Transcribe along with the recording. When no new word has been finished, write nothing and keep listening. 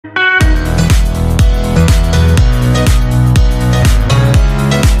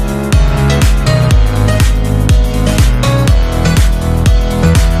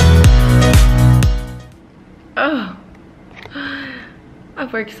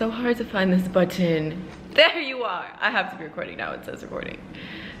worked so hard to find this button. There you are. I have to be recording now. It says recording.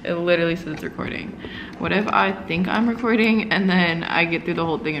 It literally says recording. What if I think I'm recording and then I get through the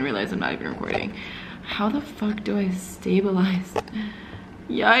whole thing and realize I'm not even recording? How the fuck do I stabilize?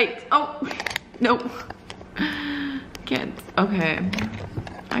 Yikes. Oh, no. Can't. Okay.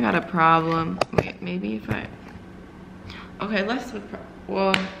 I got a problem. Wait, maybe if I... Okay, let's...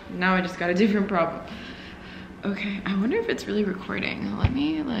 Well, now I just got a different problem. Okay, I wonder if it's really recording. Let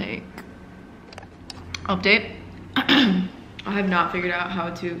me, like... Update. I have not figured out how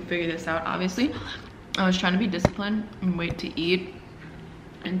to figure this out, obviously. I was trying to be disciplined and wait to eat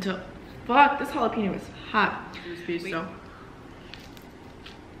until... Fuck, this jalapeno is hot. So,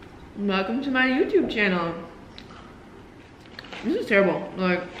 welcome to my YouTube channel. This is terrible.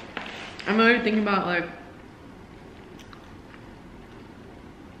 Like, I'm already thinking about, like,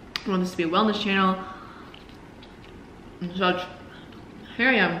 I want this to be a wellness channel and such. Here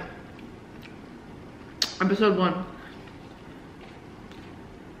I am. Episode 1.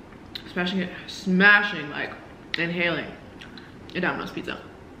 Smashing, like, inhaling a Domino's pizza.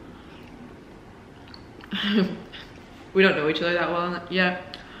 We don't know each other that well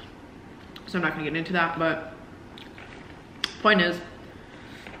yet, so I'm not gonna get into that, but point is,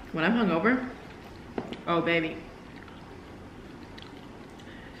 when I'm hungover, oh baby,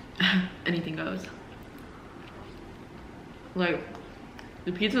 anything goes. Like,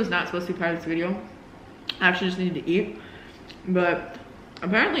 the pizza is not supposed to be part of this video. I actually just needed to eat, but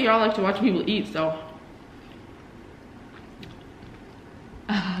apparently y'all like to watch people eat, so.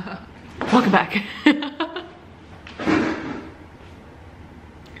 Welcome back.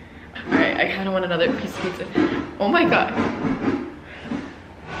 Alright, I kind of want another piece of pizza. Oh my god.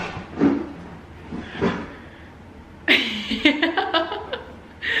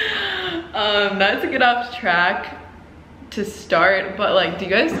 Not to get off track to start, but like, do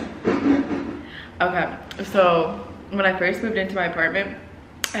you guys... Okay, so when I first moved into my apartment,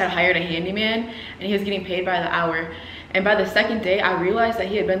 I had hired a handyman and he was getting paid by the hour. And by the second day, I realized that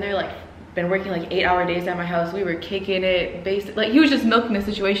he had been working like 8-hour days at my house. We were kicking it, basically, like he was just milking the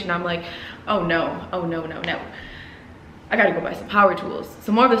situation. I'm like, oh no, oh no, no, no. I gotta go buy some power tools.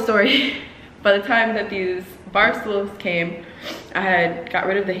 So more of the story, by the time that these bar stools came, I had got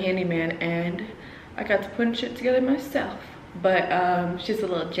rid of the handyman and I got to put shit together myself. But it's just a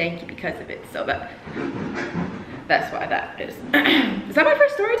little janky because of it, so that's why that is. Is that my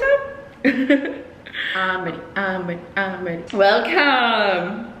first story time? I'm ready, I'm ready, I'm ready.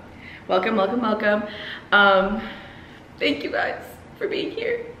 Welcome. Welcome, welcome, welcome. Thank you guys for being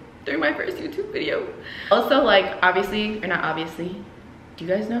here during my first YouTube video. Also, like, obviously, or not obviously, do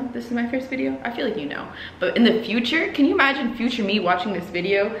you guys know this is my first video? I feel like you know. But in the future, can you imagine future me watching this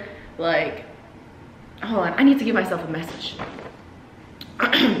video? Like, hold on, I need to give myself a message.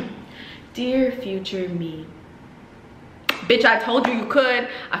 Dear future me. Bitch, I told you you could.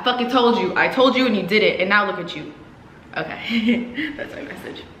 I fucking told you. I told you and you did it, and now look at you. Okay, that's my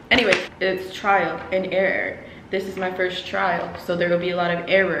message. Anyway, it's trial and error. This is my first trial, so there will be a lot of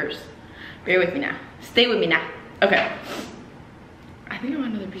errors. Bear with me now. Stay with me now. Okay. I think I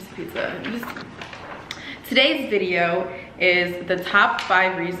want another piece of pizza. Today's video is the top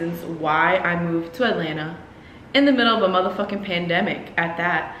 5 reasons why I moved to Atlanta in the middle of a motherfucking pandemic at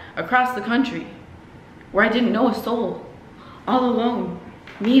that, across the country, where I didn't know a soul, all alone,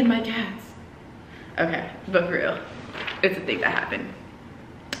 me and my cats. Okay, but for real, it's a thing that happened.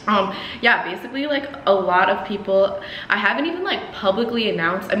 Yeah, basically, like, a lot of people, I haven't even like publicly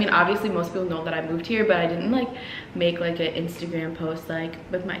announced. I mean, obviously most people know that I moved here, but I didn't like make like an Instagram post like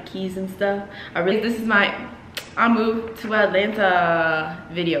with my keys and stuff. This is my I moved to Atlanta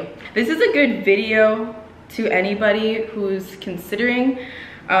video. This is a good video to anybody who's considering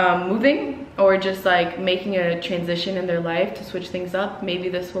moving or just like making a transition in their life to switch things up. Maybe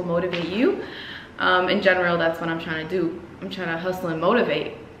this will motivate you. In general, that's what I'm trying to do. I'm trying to hustle and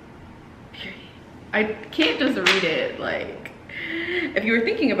motivate. I can't just read it. Like, if you were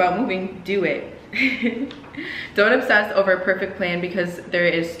thinking about moving, do it. Don't obsess over a perfect plan because there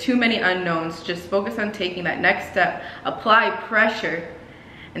is too many unknowns. Just focus on taking that next step. Apply pressure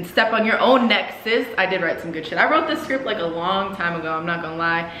and step on your own neck, sis. I did write some good shit. I wrote this script like a long time ago, I'm not gonna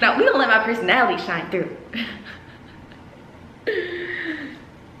lie. Now, we don't let my personality shine through.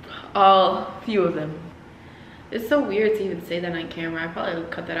 All few of them. It's so weird to even say that on camera. I probably will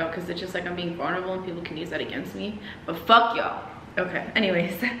cut that out because it's just like I'm being vulnerable and people can use that against me. But fuck y'all. Okay,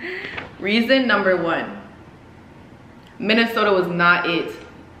 anyways. Reason number 1. Minnesota was not it.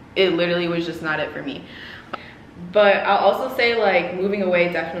 It literally was just not it for me. But I'll also say, like, moving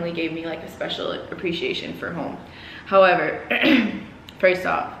away definitely gave me like a special appreciation for home. However, first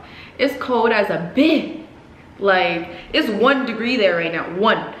off, it's cold as a bitch. Like, it's 1 degree there right now.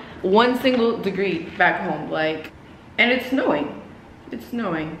 One single degree back home. Like, and it's snowing. It's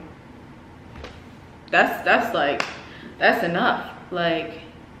snowing. That's enough. Like,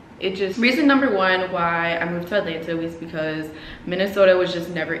 it just, reason number one why I moved to Atlanta was because Minnesota was just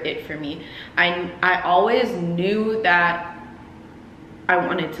never it for me. I always knew that I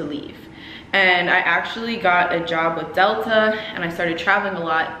wanted to leave. And I actually got a job with Delta, and I started traveling a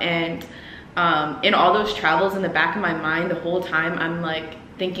lot. And in all those travels, in the back of my mind the whole time, I'm like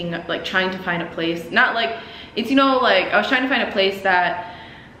thinking, like trying to find a place, not like, it's, you know, like I was trying to find a place that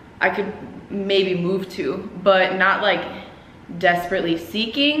I could maybe move to, but not like desperately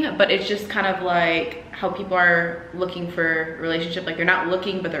seeking. But it's just kind of like how people are looking for a relationship, like they're not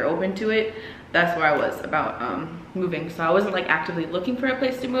looking but they're open to it. That's where I was about moving. So I wasn't like actively looking for a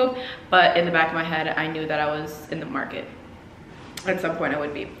place to move, but in the back of my head I knew that I was in the market. At some point I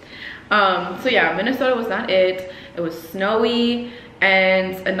would be. So yeah, Minnesota was not it. It was snowy.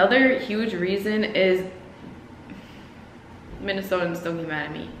 And another huge reason is, Minnesotans don't get mad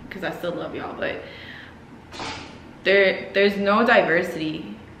at me because I still love y'all, but there's no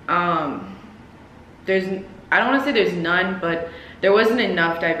diversity. I don't want to say there's none, but there wasn't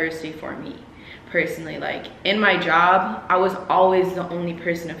enough diversity for me personally. Like in my job, I was always the only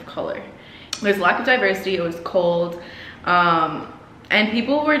person of color. There's lack of diversity. It was cold, and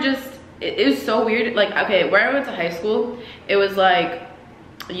people were just, it was so weird. Like, okay, where I went to high school, it was like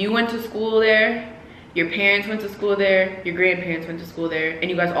you went to school there, your parents went to school there, your grandparents went to school there, and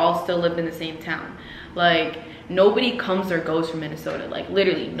you guys all still lived in the same town. Like, nobody comes or goes from Minnesota. Like,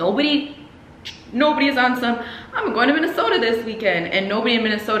 literally nobody is on some, I'm going to Minnesota this weekend, and nobody in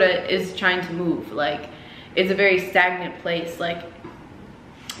Minnesota is trying to move. Like, it's a very stagnant place. Like,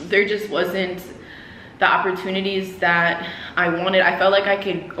 there just wasn't the opportunities that I wanted. I felt like I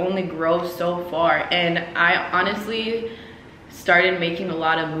could only grow so far, and I honestly started making a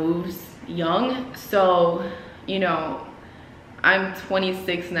lot of moves young. So, you know, I'm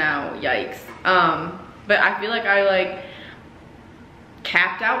 26 now, yikes. But I feel like I like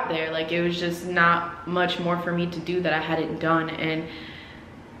capped out there. Like, it was just not much more for me to do that I hadn't done. And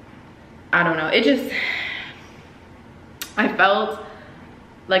I don't know, it just, I felt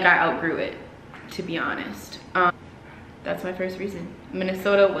like I outgrew it, to be honest. That's my first reason.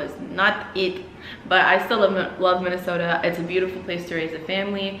 Minnesota was not it, but I still love Minnesota. It's a beautiful place to raise a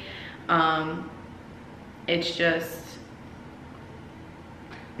family. It's just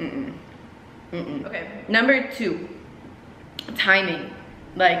Okay, number 2, timing.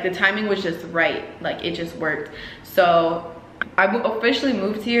 Like, the timing was just right. Like, it just worked. So I officially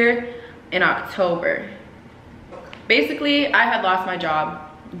moved here in October. Basically, I had lost my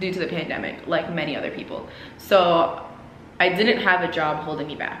job due to the pandemic, like many other people. So I didn't have a job holding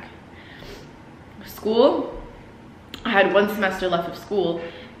me back. School, I had 1 semester left of school,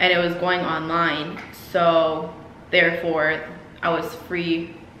 and it was going online. So therefore, I was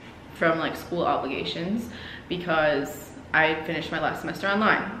free from like school obligations because I finished my last semester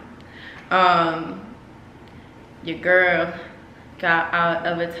online. Your girl got out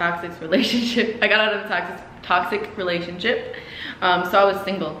of a toxic relationship. I got out of a toxic relationship. So I was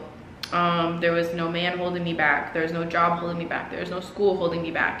single. There was no man holding me back. There was no job holding me back. There was no school holding me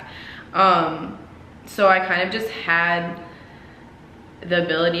back. So I kind of just had the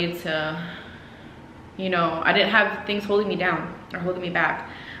ability to, you know, I didn't have things holding me down or holding me back.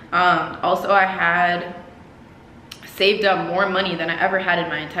 Also, I had saved up more money than I ever had in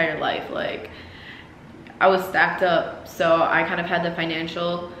my entire life. Like, I was stacked up, so I kind of had the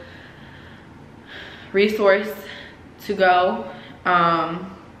financial resource to go. And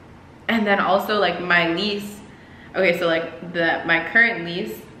then also, like, my lease. Okay, so like my current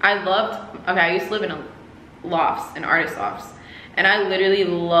lease, I used to live in lofts, in artist lofts, and I literally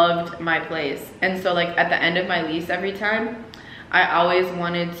loved my place. And so like at the end of my lease, every time, I always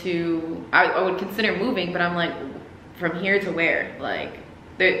wanted to, I would consider moving, but I'm like, from here to where? Like,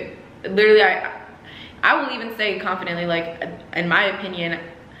 literally, I will even say confidently, like, in my opinion,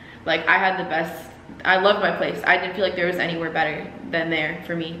 like, I had the best, I loved my place. I didn't feel like there was anywhere better than there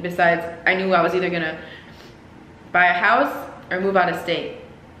for me. Besides, I knew I was either gonna buy a house or move out of state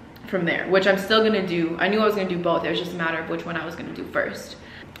from there, which I'm still gonna do. I knew I was gonna do both. It was just a matter of which one I was gonna do first.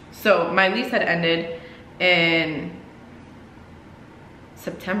 So my lease had ended in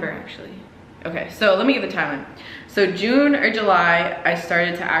September, actually. Okay, so let me give the timeline. So June or July, I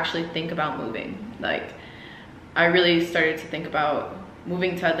started to actually think about moving. Like, I really started to think about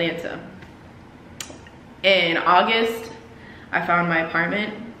moving to Atlanta. In August, I found my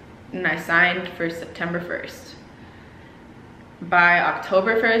apartment and I signed for September 1st. by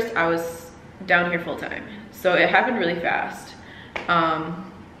October 1st, I was down here full time. So it happened really fast.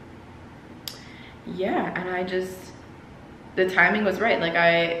 Yeah, and I just, the timing was right. Like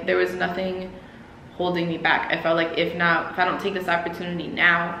there was nothing holding me back. I felt like if I don't take this opportunity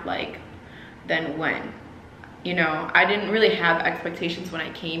now, like, then when? You know, I didn't really have expectations when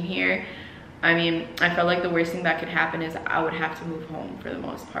I came here. I mean, I felt like the worst thing that could happen is I would have to move home for the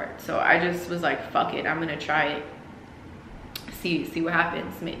most part. So I just was like, fuck it, I'm gonna try it. See what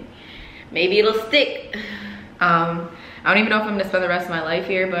happens. Maybe it'll stick. I don't even know if I'm gonna spend the rest of my life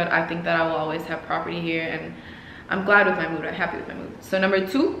here, but I think that I will always have property here, and I'm glad with my mood. I'm happy with my mood. So number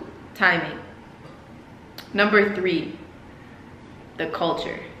 2, timing. Number 3, the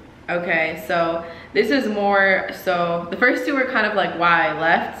culture. Okay, so this is more, so the first 2 were kind of like why I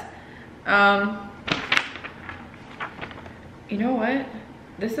left. You know what?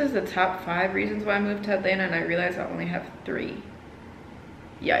 This is the top 5 reasons why I moved to Atlanta, and I realized I only have 3.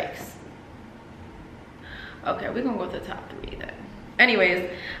 Yikes. Okay, we're gonna go with the top 3 then. Anyways,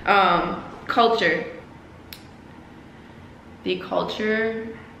 culture. The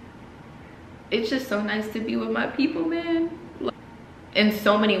culture, it's just so nice to be with my people, man. In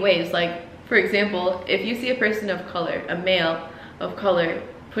so many ways. Like, for example, if you see a person of color, a male of color,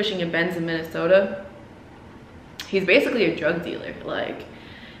 pushing a Benz in Minnesota, he's basically a drug dealer, like,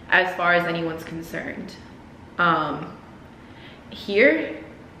 as far as anyone's concerned. Here,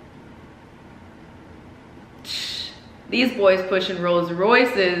 these boys pushing Rolls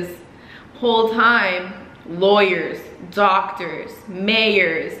Royces whole time, lawyers, doctors,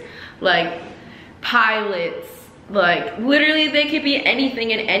 mayors, like pilots, like literally they could be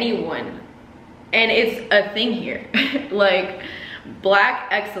anything and anyone, and it's a thing here. Like, black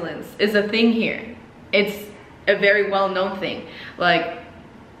excellence is a thing here. It's a very well-known thing. Like,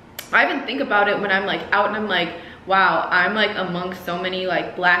 I even think about it when I'm like out and I'm like, wow, I'm like amongst so many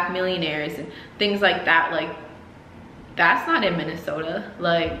like black millionaires and things like that. Like, that's not in Minnesota.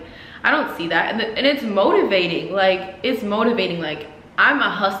 Like, I don't see that, and it's motivating. Like, it's motivating. Like, I'm a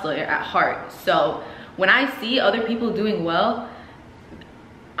hustler at heart, so when I see other people doing well,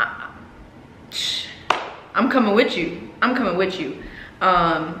 I'm coming with you. I'm coming with you.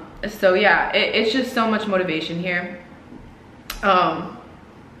 So yeah, it's just so much motivation here.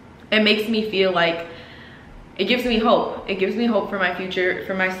 It makes me feel like, it gives me hope. It gives me hope for my future,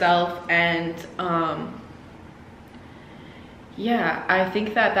 for myself, and yeah, I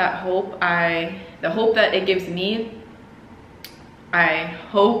think that the hope that it gives me, I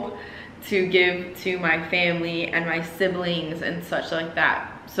hope to give to my family and my siblings and such like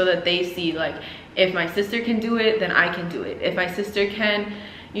that, so that they see, like, if my sister can do it, then I can do it. If my sister can,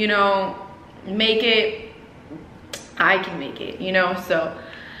 you know, make it, I can make it, you know? So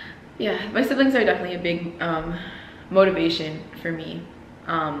yeah, my siblings are definitely a big motivation for me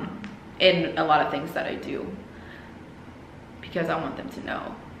in a lot of things that I do, because I want them to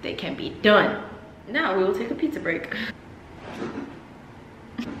know they can be done. Now we will take a pizza break.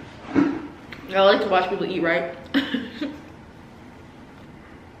 I like to watch people eat, right?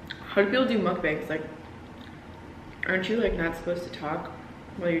 How do people do mukbangs? Like, aren't you like not supposed to talk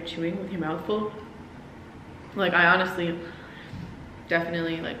while you're chewing with your mouth full? Like, I honestly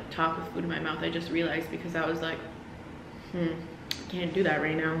definitely like talk with food in my mouth. I just realized, because I was like, I can't do that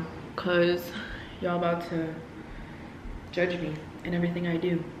right now, cause y'all about to judge me and everything I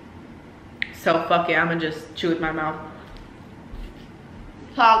do. So fuck it, I'ma just chew with my mouth.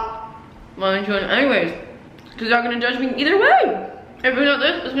 Talk while I'm chewing anyways, because y'all gonna judge me either way. If it's not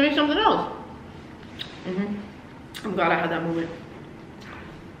this, it's gonna be something else. I'm glad I had that moment.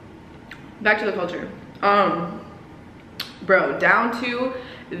 Back to the culture. Bro, down to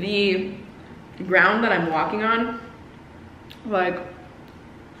the ground that I'm walking on. Like,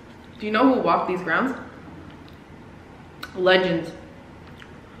 do you know who walked these grounds? Legends.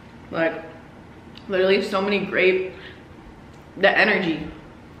 Like, literally so many great, the energy.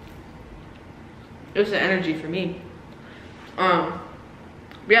 It was the energy for me.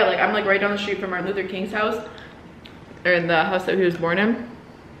 Yeah, like, I'm like right down the street from Martin Luther King's house, or in the house that he was born in.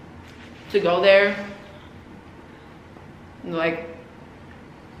 To go there, like,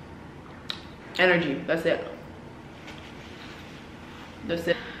 energy, that's it. That's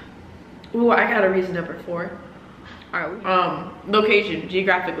it. Ooh, I got a reason number 4. All right, location,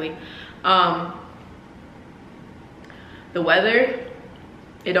 geographically. The weather,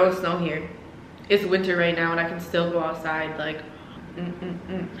 it don't snow here. It's winter right now and I can still go outside, like,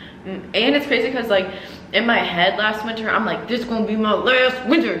 And it's crazy because, like, in my head last winter, I'm like, this is gonna be my last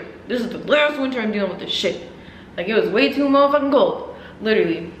winter. This is the last winter I'm dealing with this shit. Like, it was way too motherfucking cold,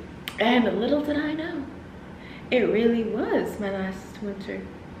 literally. And little did I know, It really was my last winter.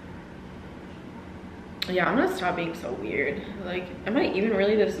 Yeah, I'm gonna stop being so weird. Like, am I even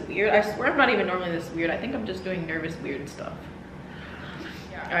really this weird? I swear I'm not even normally this weird. I think I'm just doing nervous weird stuff.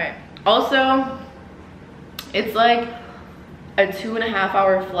 Yeah. All right, also it's like a 2.5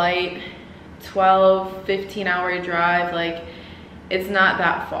 hour flight, 12-15 hour drive. Like, it's not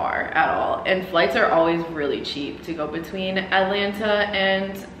that far at all, and flights are always really cheap to go between Atlanta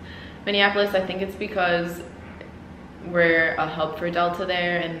and Minneapolis. I think it's because we're a hub for Delta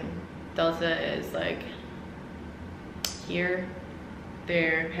there, and Delta is like here,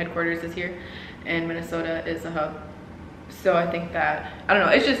 their headquarters is here, and Minnesota is a hub. So I think that, I don't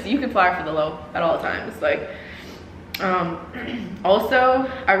know, it's just, you can fly for the low at all times. Like, also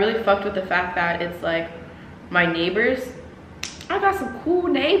I really fucked with the fact that it's like my neighbors, I got some cool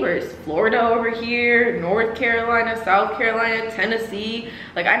neighbors. Florida over here, North Carolina, South Carolina, Tennessee.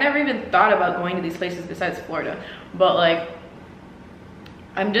 Like, I never even thought about going to these places besides Florida, but like,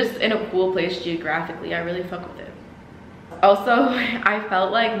 I'm just in a cool place geographically. I really fuck with it. Also, I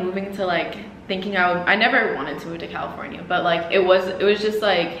felt like moving to, like, thinking I never wanted to move to California, but like, it was just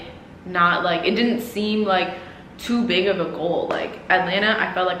like, not like, it didn't seem like too big of a goal. Like, Atlanta,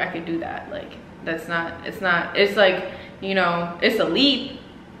 I felt like I could do that. Like, it's like, you know, it's a leap.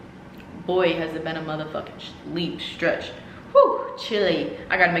 Boy, has it been a motherfucking leap stretch. Whew, chilly.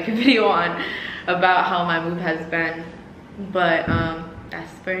 I gotta make a video on about how my move has been, but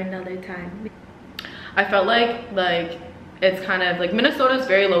that's for another time. I felt like it's kind of like, Minnesota's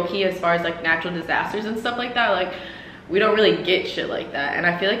very low-key as far as like natural disasters and stuff like that. Like, we don't really get shit like that, and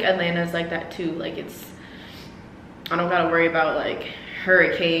I feel like Atlanta's like that too. Like, I don't gotta worry about like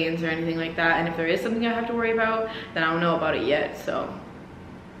hurricanes or anything like that, and if there is something I have to worry about, then I don't know about it yet, so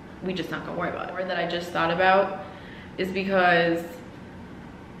we just not gonna worry about it. The word that I just thought about is because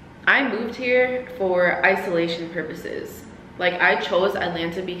I moved here for isolation purposes. Like, I chose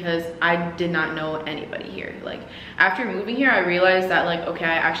Atlanta because I did not know anybody here. Like, after moving here, I realized that, like, okay,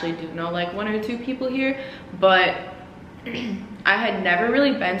 I actually do know like 1 or 2 people here, but I had never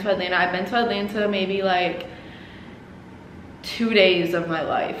really been to Atlanta. I've been to Atlanta maybe like 2 days of my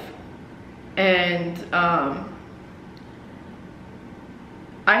life, and I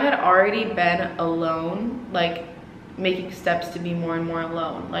had already been alone, like making steps to be more and more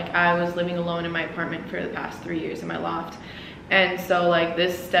alone. Like, I was living alone in my apartment for the past 3 years in my loft, and so like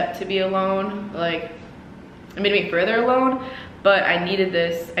this step to be alone, like, it made me further alone, but I needed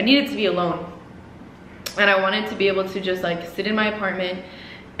to be alone, and I wanted to be able to just like sit in my apartment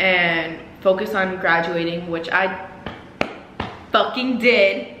and focus on graduating, which I fucking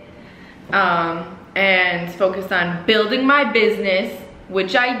did, and focused on building my business,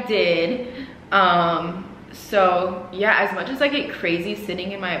 which I did. So yeah, as much as I get crazy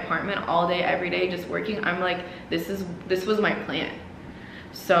sitting in my apartment all day every day just working, I'm like, this was my plan.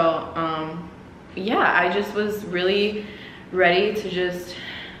 So yeah, I just was really ready to just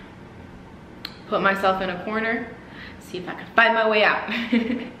put myself in a corner, see if I could find my way out.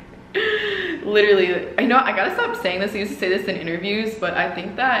 Literally, I know I gotta stop saying this. I used to say this in interviews, but I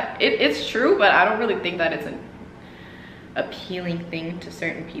think that it's true, but I don't really think that it's an appealing thing to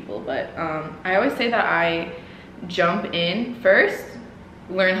certain people. But I always say that I jump in first,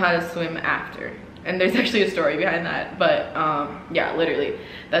 learn how to swim after, and there's actually a story behind that. But yeah, literally,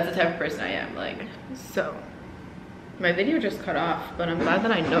 that's the type of person I am. Like, so my video just cut off, but I'm glad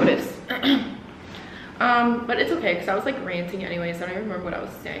that I noticed. But it's okay, because I was like ranting anyways. I don't even remember what I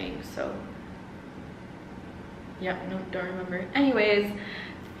was saying, so yeah, no, don't remember. Anyways,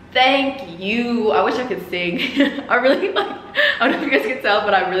 thank you. I wish I could sing. I really like, I don't know if you guys can tell,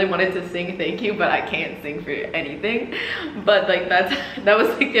 but I really wanted to sing thank you, but I can't sing for anything. But like, that was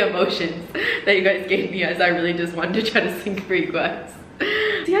like the emotions that you guys gave me, as I really just wanted to try to sing for you guys.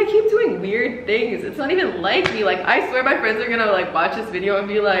 See, I keep doing weird things. It's not even like me. Like, I swear my friends are gonna like watch this video and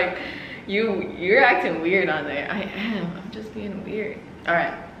be like, you're acting weird on there. I am. I'm just being weird. All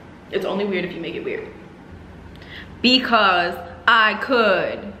right. It's only weird if you make it weird. Because I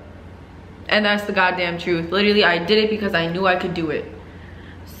could. And that's the goddamn truth. Literally, I did it because I knew I could do it.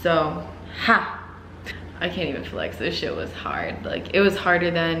 So, ha. I can't even flex. This shit was hard. Like, it was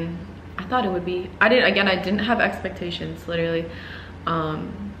harder than I thought it would be. I didn't have expectations, literally.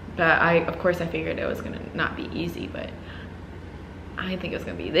 But of course I figured it was gonna not be easy, but I didn't think it was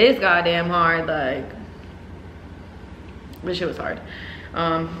gonna be this goddamn hard. Like, this shit was hard.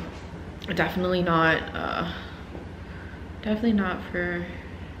 Definitely not for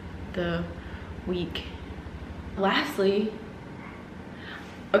the week. Lastly,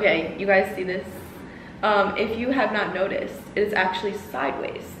 okay, you guys see this? If you have not noticed, it is actually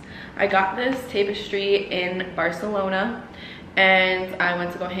sideways. I got this tapestry in Barcelona and I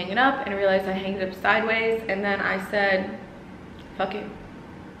went to go hang it up and realized I hanged it up sideways, and then I said, fuck it,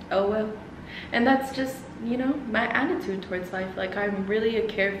 oh well. And that's just, you know, my attitude towards life. Like, I'm really a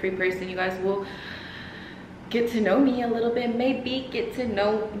carefree person. You guys will get to know me a little bit, maybe get to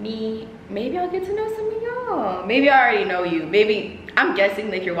know me, maybe I'll get to know some of y'all, maybe I already know you, maybe, I'm guessing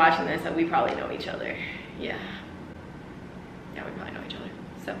that you're watching this and we probably know each other. Yeah, we probably know each other.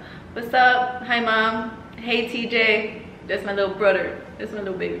 So what's up? Hi mom. Hey TJ. That's my little brother. That's my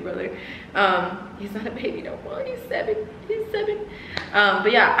little baby brother. He's not a baby no more. He's 7.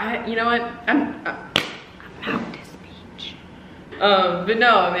 But yeah, you know what, I'm out this beach. But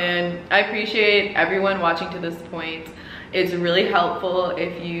no, man, I appreciate everyone watching to this point. It's really helpful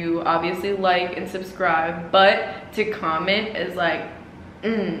if you obviously like and subscribe, but to comment is like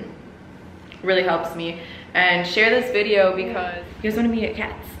really helps me. And share this video because you guys want to meet at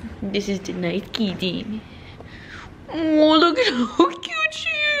cats. This is the night kitty. Oh, look at how cute she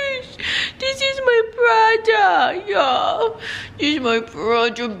is. This is my brother. Yeah, this is my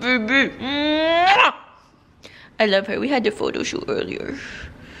brother, baby. I love her. We had the photo shoot earlier.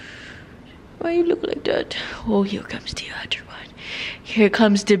 Why you look like that? Oh, here comes the other one. Here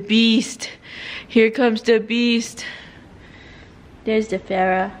comes the beast. Here comes the beast. There's the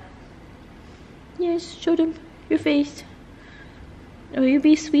Farah. Yes, show them your face. Oh, you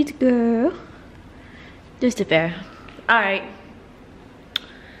be sweet girl. There's the bear. Alright.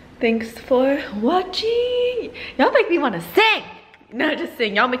 Thanks for watching. Y'all make me want to sing. Not just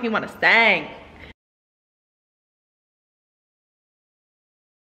sing. Y'all make me want to sing.